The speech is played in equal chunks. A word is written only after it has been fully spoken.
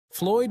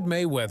Floyd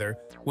Mayweather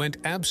went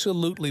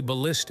absolutely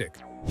ballistic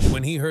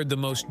when he heard the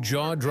most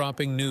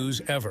jaw-dropping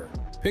news ever.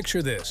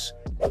 Picture this: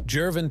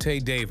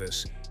 Gervonta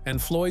Davis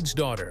and Floyd's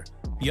daughter,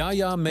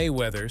 Yaya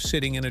Mayweather,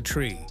 sitting in a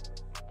tree.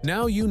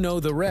 Now you know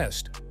the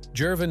rest.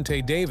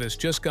 Gervonta Davis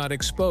just got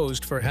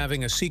exposed for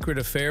having a secret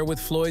affair with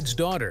Floyd's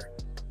daughter.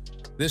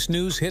 This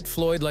news hit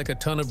Floyd like a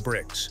ton of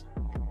bricks.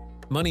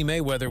 Money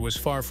Mayweather was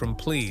far from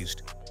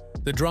pleased.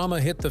 The drama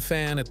hit the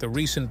fan at the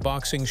recent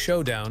boxing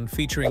showdown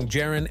featuring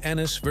Jaron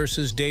Ennis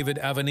versus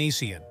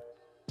Avanesyan.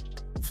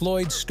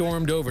 Floyd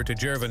stormed over to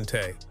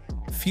Gervonta,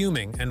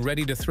 fuming and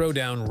ready to throw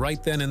down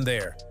right then and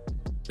there.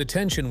 The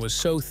tension was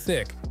so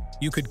thick,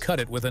 you could cut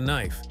it with a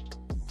knife.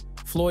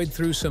 Floyd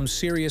threw some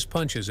serious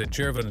punches at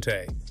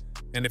Gervonta,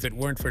 and if it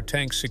weren't for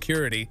Tank's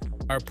security,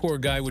 our poor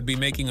guy would be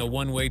making a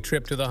one-way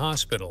trip to the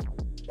hospital.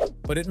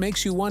 But it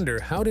makes you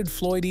wonder, how did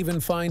Floyd even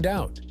find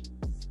out?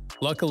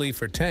 Luckily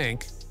for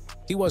Tank,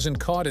 he wasn't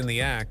caught in the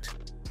act.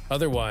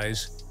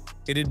 Otherwise,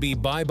 it'd be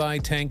bye-bye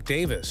Tank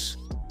Davis.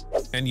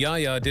 And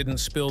Yaya didn't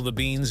spill the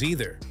beans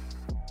either.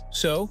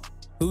 So,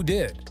 who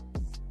did?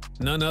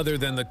 None other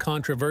than the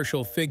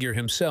controversial figure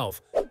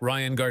himself,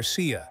 Ryan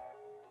Garcia.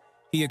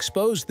 He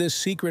exposed this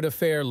secret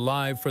affair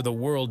live for the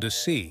world to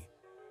see.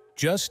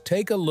 Just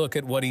take a look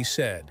at what he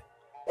said.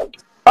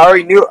 I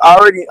already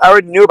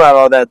knew about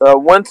all that.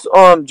 Once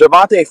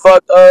Gervonta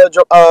fucked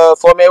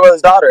Floyd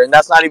Mayweather's daughter, and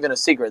that's not even a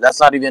secret. That's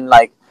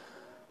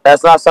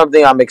not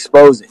something I'm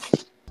exposing.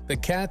 The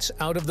cat's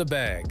out of the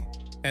bag,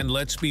 and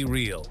let's be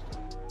real.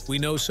 We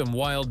know some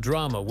wild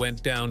drama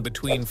went down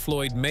between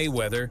Floyd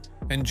Mayweather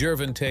and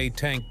Gervonta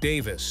Tank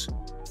Davis.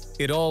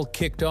 It all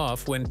kicked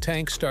off when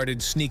Tank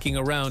started sneaking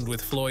around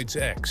with Floyd's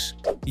ex,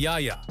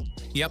 Yaya.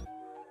 Yep,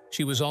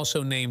 she was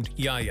also named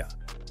Yaya.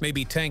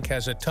 Maybe Tank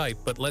has a type,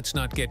 but let's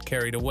not get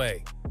carried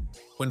away.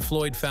 When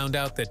Floyd found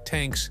out that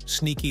Tank's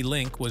sneaky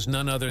link was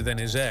none other than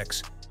his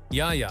ex,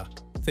 Yaya,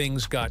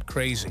 things got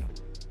crazy.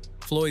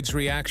 Floyd's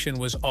reaction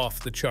was off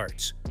the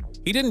charts.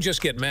 He didn't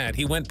just get mad,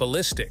 he went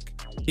ballistic.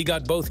 He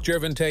got both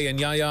Gervonta and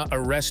Yaya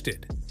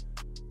arrested.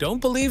 Don't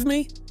believe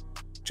me?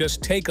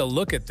 Just take a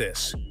look at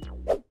this.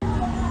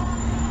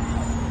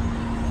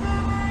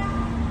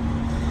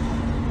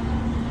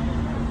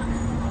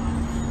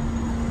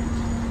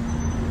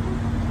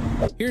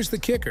 Here's the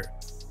kicker.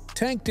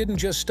 Tank didn't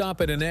just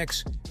stop at an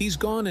ex, he's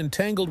gone and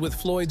tangled with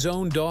Floyd's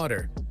own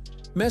daughter.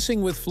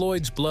 Messing with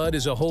Floyd's blood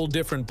is a whole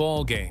different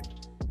ballgame,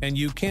 and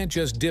you can't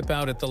just dip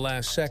out at the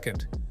last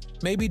second.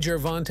 Maybe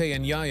Gervonta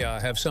and Yaya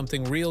have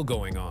something real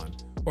going on,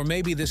 or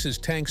maybe this is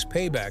Tank's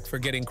payback for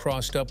getting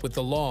crossed up with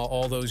the law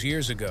all those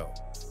years ago.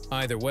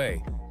 Either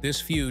way, this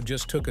feud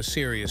just took a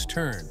serious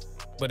turn.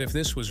 But if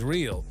this was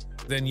real,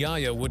 then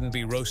Yaya wouldn't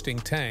be roasting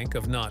Tank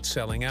of not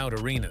selling out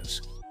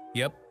arenas.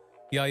 Yep,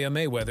 Yaya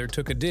Mayweather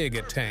took a dig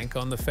at Tank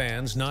on the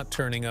fans not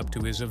turning up to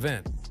his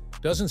event.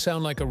 Doesn't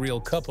sound like a real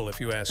couple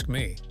if you ask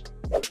me.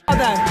 He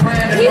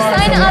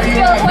signed up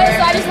for a point,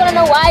 so I just want to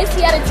know why is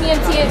he at a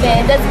TMT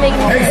event. It doesn't make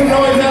any sense.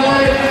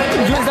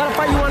 Is that a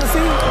fight you want to see?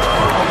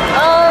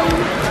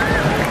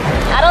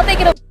 I don't think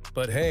it'll...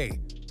 But hey,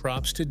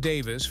 props to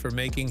Davis for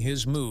making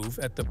his move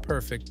at the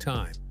perfect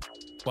time.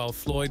 While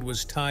Floyd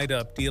was tied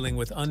up dealing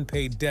with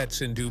unpaid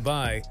debts in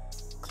Dubai,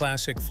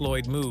 classic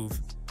Floyd move,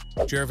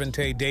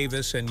 Gervonta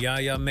Davis and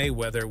Yaya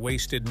Mayweather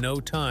wasted no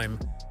time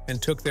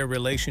and took their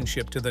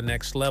relationship to the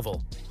next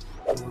level.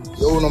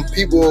 You owe them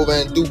people over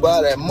in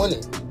Dubai that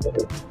money.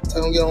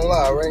 Tell them get on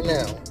live right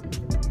now.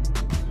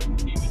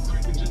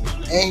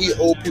 And he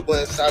owed people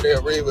in Saudi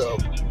Arabia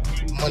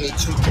money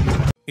too.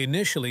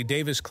 Initially,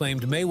 Davis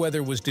claimed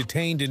Mayweather was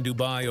detained in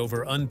Dubai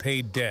over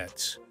unpaid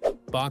debts.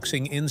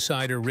 Boxing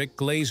insider Rick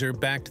Glazer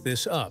backed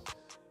this up,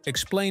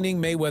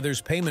 explaining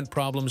Mayweather's payment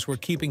problems were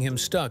keeping him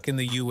stuck in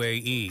the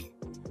UAE.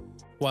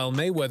 While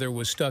Mayweather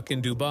was stuck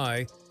in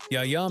Dubai,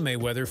 Yaya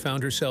Mayweather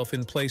found herself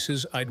in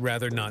places I'd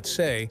rather not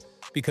say,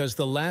 because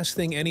the last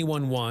thing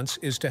anyone wants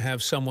is to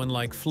have someone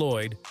like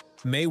Floyd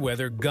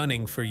Mayweather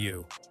gunning for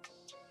you.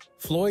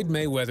 Floyd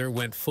Mayweather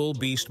went full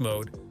beast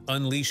mode,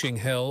 unleashing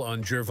hell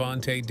on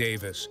Gervonta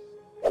Davis.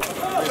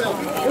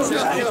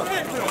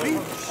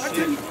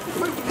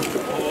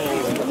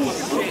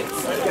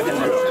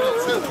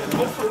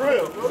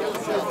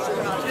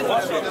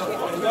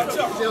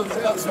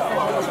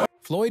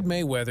 Floyd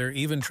Mayweather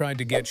even tried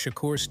to get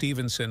Shakur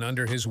Stevenson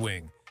under his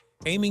wing,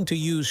 aiming to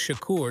use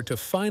Shakur to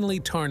finally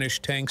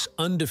tarnish Tank's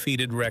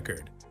undefeated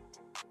record.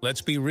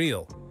 Let's be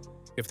real.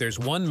 If there's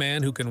one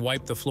man who can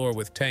wipe the floor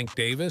with Tank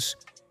Davis,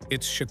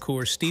 it's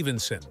Shakur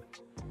Stevenson.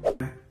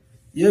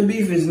 Your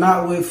beef is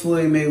not with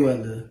Floyd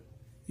Mayweather.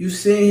 You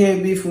sitting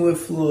here beefing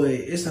with Floyd.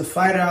 It's a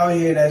fighter out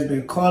here that's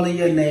been calling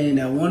your name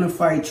that want to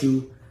fight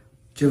you.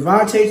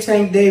 Gervonta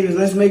Tank Davis,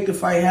 let's make the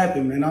fight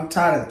happen, man. I'm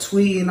tired of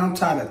tweeting. I'm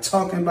tired of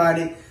talking about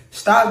it.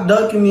 Stop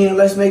ducking me and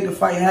let's make the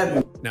fight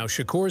happen. Now,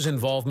 Shakur's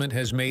involvement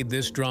has made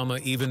this drama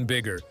even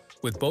bigger,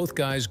 with both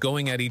guys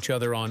going at each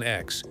other on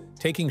X,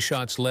 taking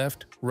shots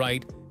left,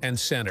 right, and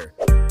center.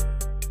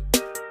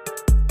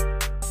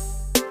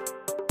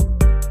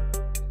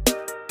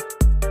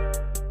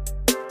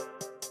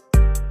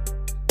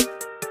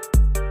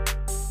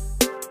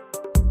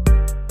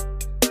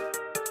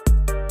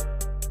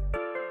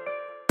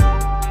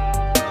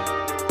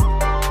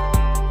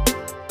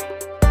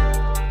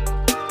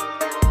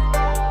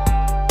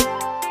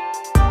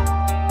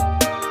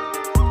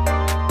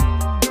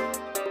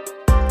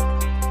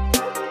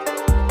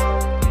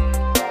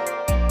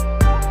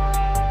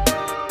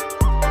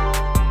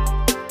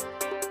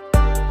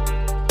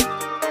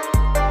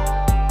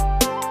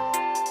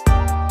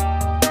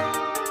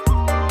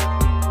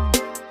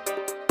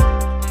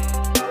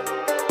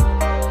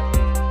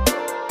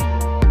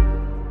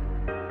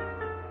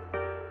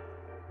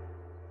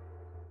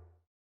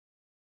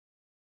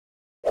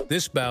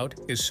 This bout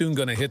is soon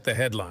gonna hit the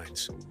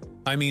headlines.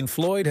 I mean,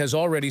 Floyd has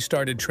already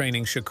started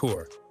training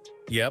Shakur.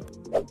 Yep,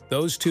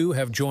 those two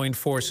have joined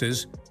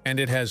forces, and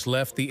it has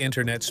left the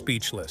internet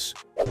speechless.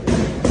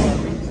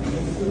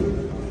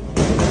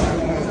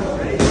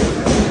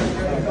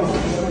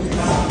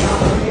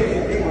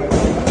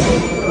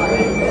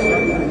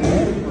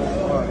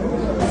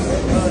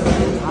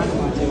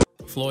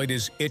 Floyd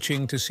is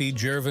itching to see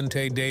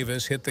Gervonta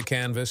Davis hit the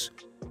canvas,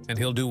 and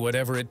he'll do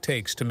whatever it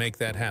takes to make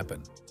that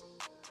happen.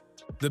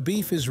 The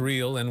beef is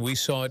real, and we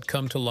saw it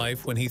come to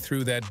life when he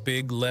threw that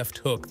big left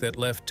hook that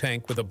left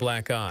Tank with a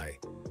black eye.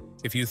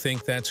 If you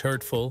think that's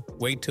hurtful,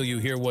 wait till you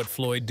hear what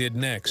Floyd did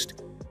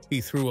next.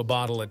 He threw a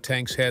bottle at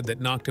Tank's head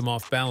that knocked him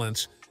off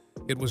balance.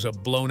 It was a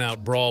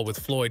blown-out brawl with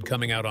Floyd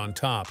coming out on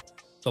top.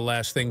 The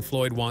last thing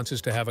Floyd wants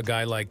is to have a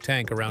guy like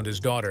Tank around his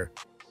daughter.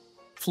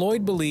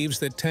 Floyd believes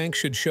that Tank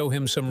should show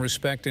him some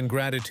respect and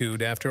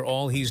gratitude after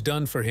all he's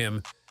done for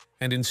him,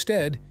 and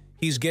instead,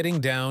 he's getting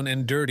down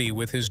and dirty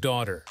with his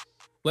daughter.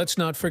 Let's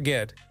not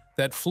forget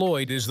that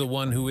Floyd is the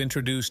one who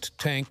introduced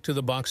Tank to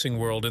the boxing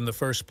world in the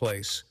first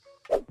place.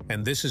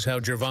 And this is how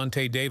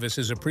Gervonta Davis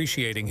is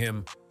appreciating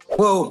him.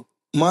 Well,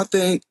 my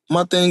thing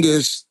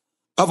is,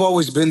 I've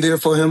always been there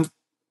for him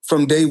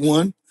from day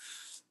one.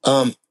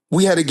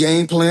 We had a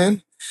game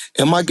plan,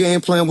 and my game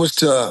plan was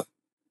to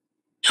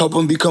help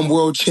him become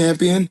world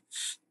champion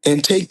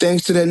and take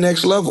things to that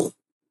next level.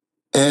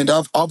 And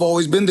I've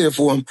always been there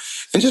for him.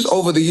 And just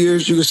over the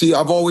years, you can see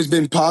I've always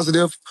been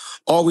positive,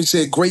 always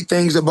said great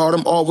things about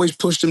him, always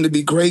pushed him to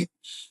be great.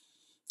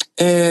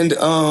 And,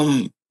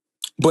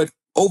 but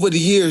over the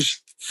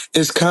years,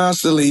 it's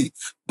constantly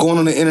going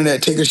on the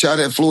internet, take a shot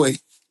at Floyd,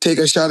 take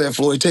a shot at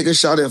Floyd, take a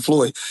shot at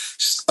Floyd,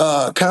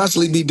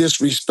 constantly be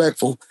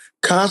disrespectful,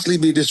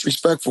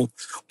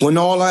 when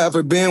all I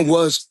ever been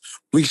was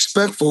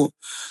respectful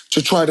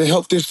to try to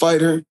help this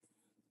fighter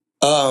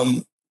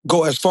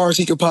go as far as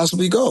he could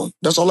possibly go.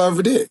 That's all I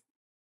ever did.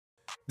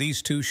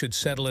 These two should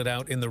settle it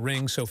out in the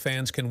ring so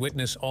fans can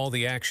witness all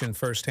the action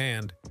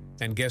firsthand.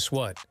 And guess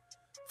what?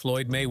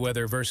 Floyd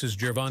Mayweather versus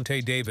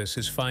Gervonta Davis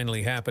is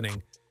finally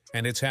happening,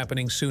 and it's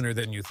happening sooner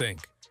than you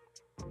think.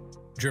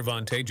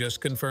 Gervonta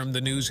just confirmed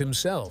the news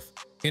himself,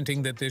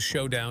 hinting that this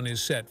showdown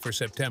is set for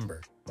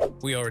September.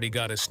 We already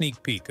got a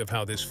sneak peek of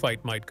how this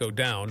fight might go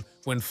down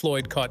when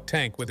Floyd caught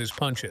Tank with his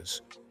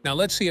punches. Now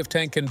let's see if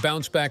Tank can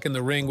bounce back in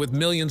the ring with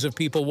millions of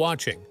people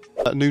watching.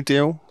 A new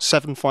deal,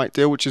 7-fight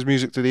deal, which is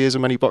music to the ears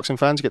of many boxing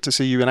fans. You get to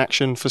see you in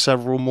action for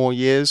several more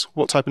years.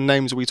 What type of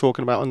names are we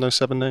talking about in those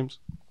 7 names?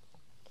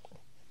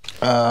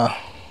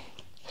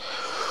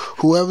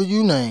 Whoever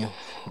you name,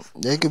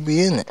 they could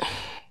be in it.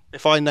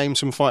 If I name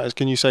some fighters,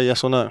 can you say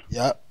yes or no?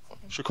 Yep.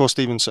 Shakur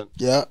Stevenson?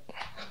 Yep.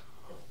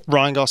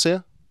 Ryan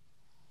Garcia?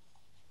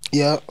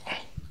 Yep.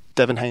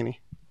 Devin Haney?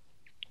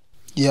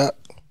 Yep.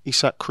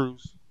 Isaac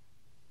Cruz?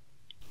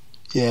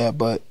 Yeah,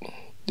 but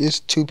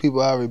there's 2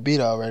 people I already beat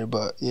already,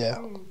 but yeah.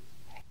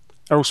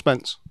 Errol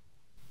Spence?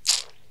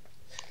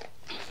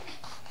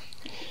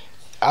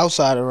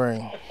 Outside the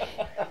ring.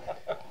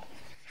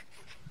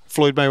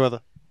 Floyd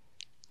Mayweather?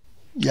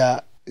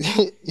 Yeah.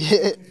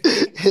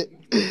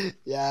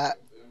 Yeah.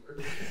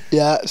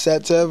 Yeah,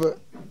 September.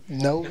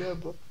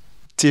 November.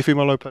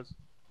 Teofimo Lopez?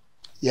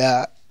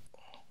 Yeah.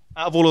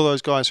 Out of all of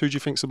those guys, who do you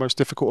think is the most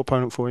difficult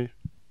opponent for you?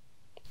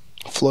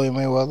 Floyd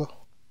Mayweather.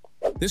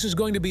 This is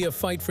going to be a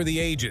fight for the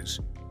ages.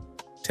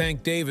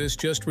 Tank Davis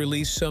just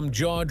released some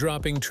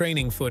jaw-dropping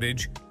training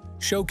footage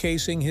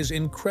showcasing his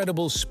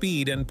incredible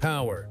speed and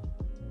power.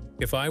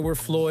 If I were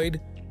Floyd,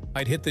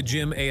 I'd hit the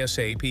gym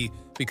ASAP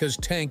because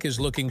Tank is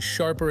looking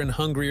sharper and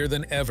hungrier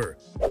than ever.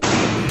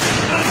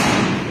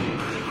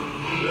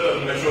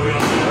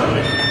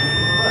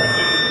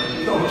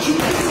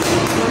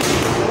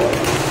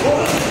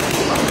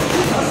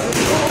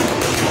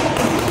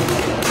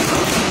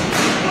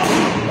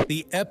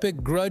 The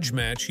epic grudge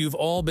match you've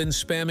all been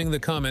spamming the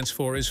comments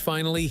for is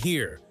finally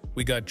here.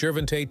 We got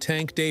Gervonta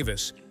Tank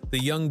Davis, the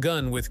young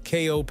gun with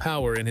KO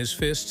power in his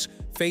fists,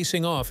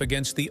 facing off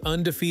against the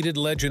undefeated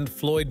legend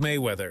Floyd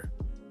Mayweather.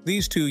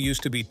 These two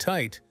used to be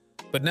tight,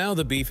 but now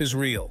the beef is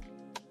real.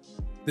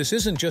 This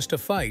isn't just a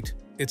fight,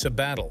 it's a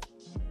battle.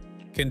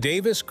 Can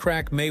Davis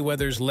crack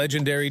Mayweather's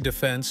legendary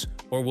defense,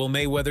 or will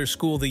Mayweather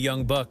school the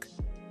young buck?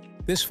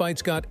 This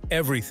fight's got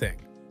everything: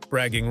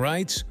 bragging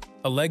rights,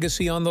 a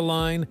legacy on the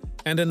line,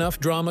 and enough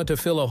drama to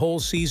fill a whole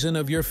season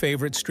of your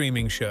favorite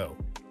streaming show.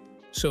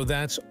 So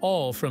that's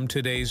all from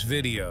today's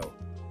video.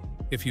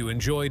 If you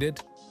enjoyed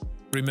it,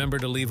 remember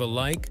to leave a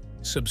like,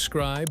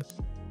 subscribe,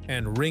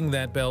 and ring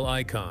that bell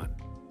icon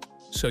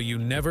so you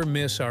never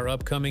miss our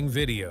upcoming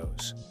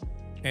videos.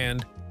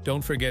 And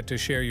don't forget to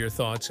share your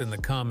thoughts in the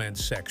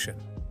comments section.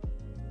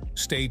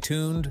 Stay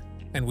tuned,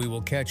 and we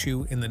will catch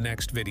you in the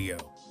next video.